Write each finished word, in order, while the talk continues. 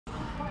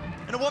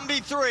in a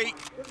 1v3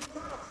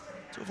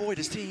 to avoid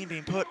his team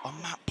being put on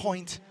map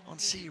point, on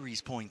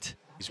series point.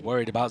 He's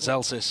worried about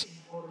Zelsis,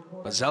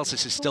 but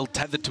Zelsis is still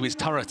tethered to his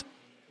turret.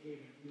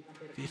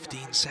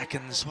 15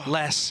 seconds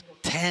less,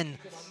 10,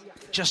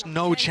 just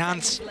no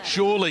chance,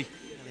 surely.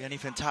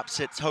 Anything taps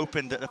it's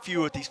hoping that a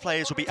few of these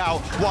players will be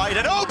out wide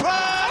and open!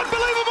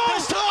 Unbelievable!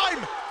 This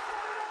time!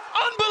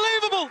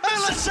 Unbelievable!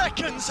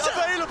 Milliseconds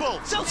available!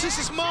 Zelsis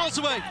is miles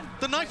away.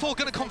 The Nightfall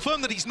going to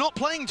confirm that he's not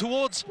playing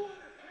towards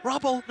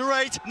Rubble.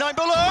 Narrate, 9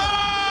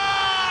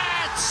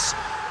 bullets!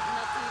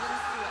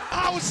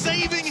 How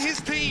saving his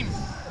team.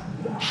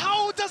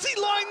 How does he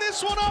line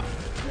this one up?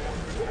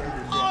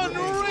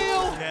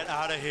 Unreal! Get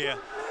out of here.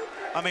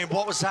 I mean,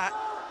 what was that?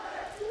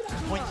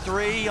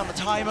 0.3 on the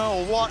timer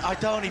or what? I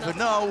don't even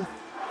know.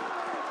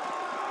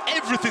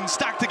 Everything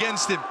stacked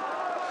against him.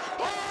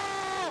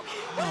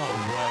 No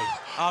way.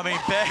 I mean,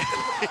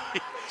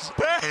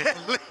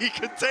 barely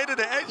containing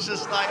it. It's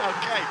just like,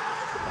 okay,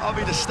 I'll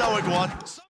be the stoic one.